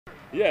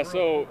Yeah,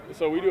 so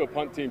we do a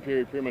punt team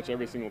period pretty much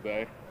every single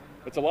day.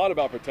 It's a lot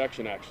about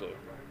protection, actually.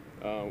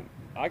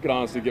 I could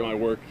honestly get my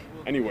work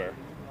anywhere.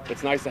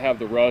 It's nice to have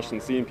the rush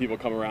and seeing people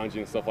come around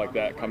you and stuff like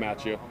that, come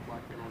at you.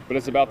 But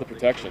it's about the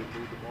protection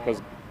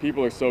because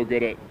people are so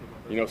good at,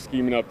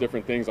 scheming up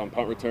different things on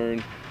punt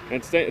return. And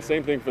it's the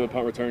same thing for the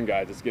punt return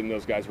guys. It's getting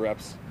those guys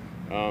reps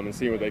and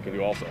seeing what they can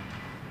do also.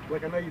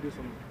 Like I know you do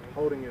some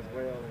holding as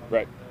well. And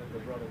right. The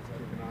brothers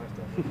keeping eye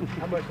stuff.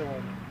 How much?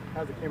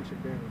 How's the chemistry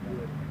been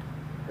with you?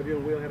 Have you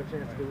and Will had a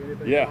chance to do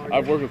anything? Yeah,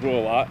 I've worked with Will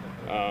a lot.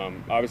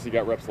 Obviously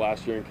got reps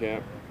last year in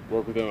camp.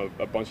 Worked with him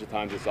a bunch of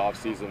times this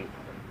off season,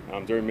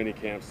 during mini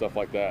camp, stuff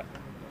like that.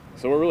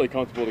 So we're really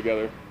comfortable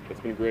together. It's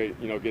been great,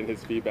 getting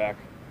his feedback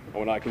on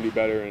what I can do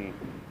better and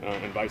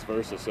vice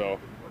versa. So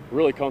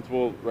really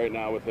comfortable right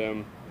now with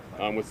him.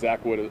 With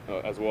Zach Wood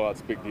as well,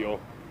 that's a big deal.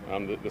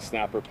 The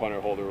snapper punter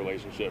holder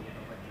relationship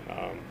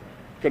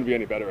couldn't be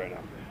any better right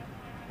now.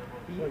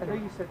 I know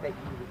you said that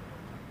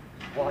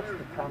you watched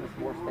the Thomas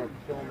Morstead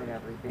film and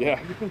everything.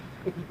 Yeah. Do you think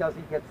if he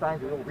doesn't get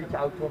signed, you'll reach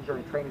out to him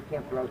during training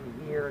camp throughout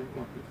the year and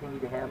continue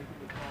to have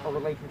a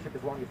relationship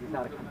as long as he's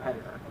not a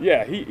competitor?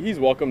 Yeah, he's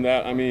welcomed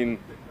that. I mean,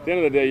 at the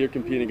end of the day, you're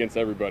competing against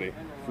everybody.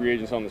 Free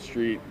agents on the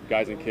street,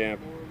 guys in camp.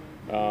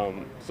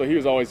 So he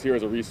was always here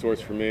as a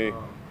resource for me.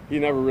 He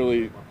never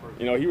really,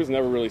 he was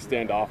never really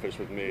standoffish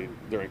with me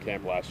during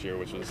camp last year,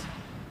 which was,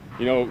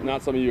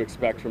 not something you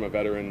expect from a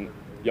veteran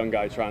young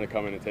guy trying to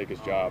come in and take his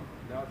job.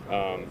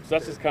 So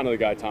that's just kind of the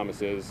guy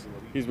Thomas is.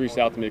 He's reached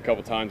out to me a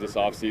couple times this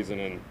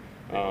offseason,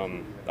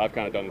 and I've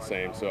kind of done the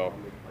same. So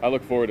I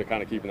look forward to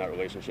kind of keeping that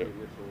relationship.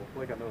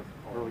 Like I know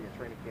it's early in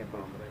training camp, but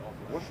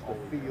what's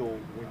the feel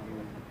when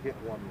you hit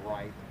one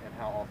right, and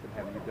how often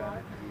have you done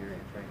it here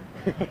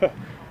in training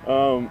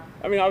camp?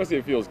 I mean, obviously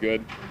it feels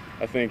good.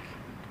 I think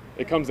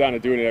it comes down to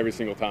doing it every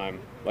single time,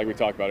 like we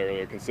talked about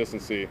earlier,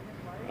 consistency.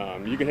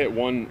 You can hit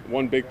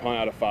one big punt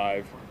out of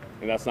 5,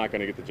 and that's not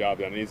going to get the job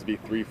done. It needs to be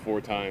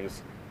 3-4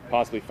 times,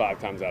 possibly 5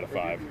 times out of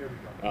 5.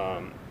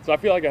 So I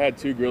feel like I had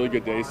 2 really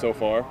good days so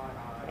far.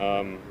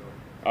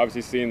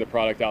 Obviously seeing the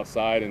product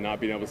outside and not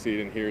being able to see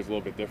it in here is a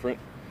little bit different,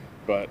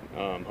 but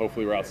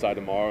hopefully we're outside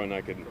tomorrow and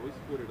I can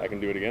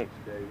do it again.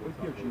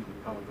 What gives you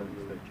the confidence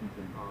that you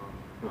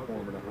can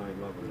perform at a high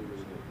level?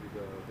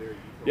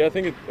 Yeah, I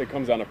think it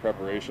comes down to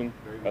preparation.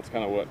 That's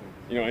kind of what,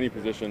 any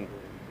position,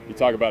 you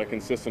talk about a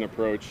consistent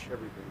approach,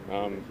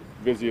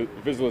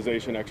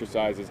 visualization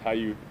exercises, how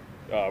you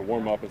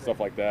warm up and stuff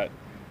like that.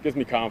 Gives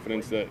me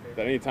confidence that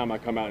anytime I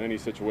come out in any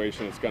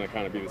situation, it's going to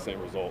kind of be the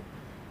same result.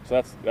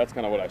 So that's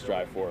kind of what I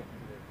strive for.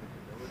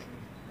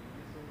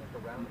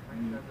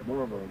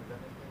 More of a, you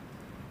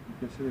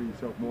consider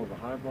yourself more of a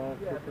high ball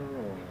kicker,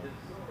 or?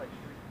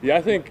 Yeah,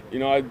 I think,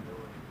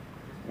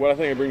 what I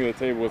think I bring to the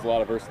table is a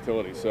lot of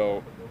versatility.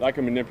 So I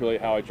can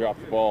manipulate how I drop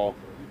the ball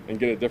and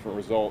get a different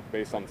result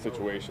based on the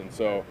situation.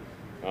 So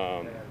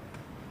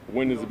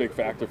wind is a big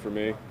factor for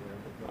me.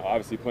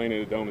 Obviously playing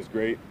in a dome is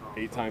great,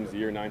 8 times a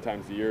year, 9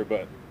 times a year,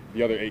 but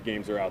the other 8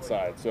 games are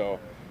outside. So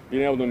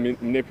being able to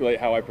manipulate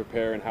how I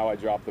prepare and how I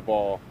drop the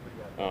ball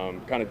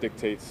kind of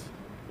dictates,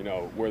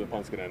 where the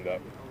punt's going to end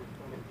up.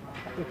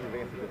 I think you've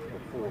answered this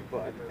before,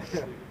 but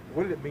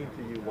what did it mean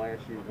to you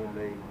last year when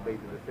they made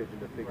the decision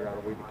to figure out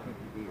a way to keep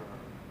you here?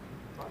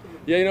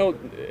 Yeah,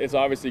 it's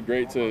obviously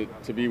great to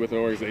be with an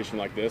organization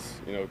like this.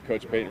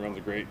 Coach Payton runs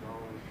a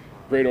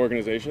great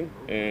organization,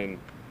 and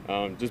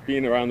just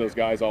being around those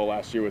guys all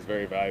last year was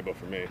very valuable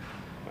for me.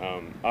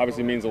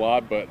 Obviously means a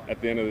lot, but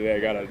at the end of the day, I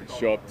got to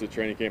show up to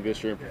training camp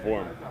this year and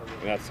perform.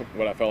 And that's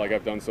what I felt like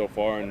I've done so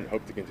far and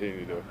hope to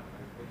continue to do.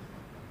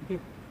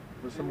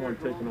 For someone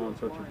taking on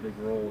such a big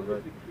role,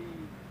 that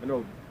I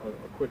know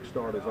a quick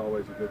start is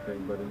always a good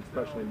thing, but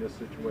especially in this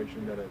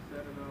situation,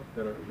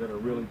 that a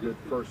really good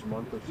first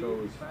month or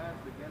so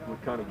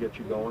would kind of get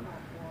you going.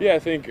 Yeah, I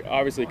think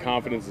obviously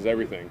confidence is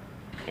everything,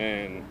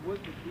 and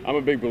I'm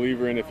a big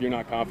believer in if you're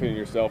not confident in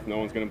yourself, no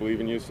one's going to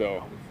believe in you.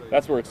 So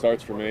that's where it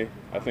starts for me.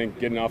 I think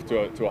getting off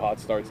to a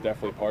hot start is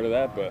definitely part of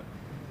that. But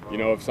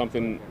if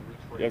something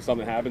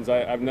happens,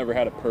 I've never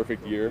had a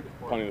perfect year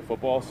punting the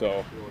football.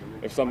 So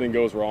if something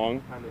goes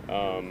wrong,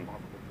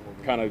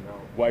 kind of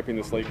wiping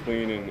the slate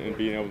clean and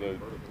being able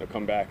to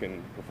come back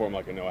and perform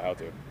like I know how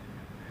to.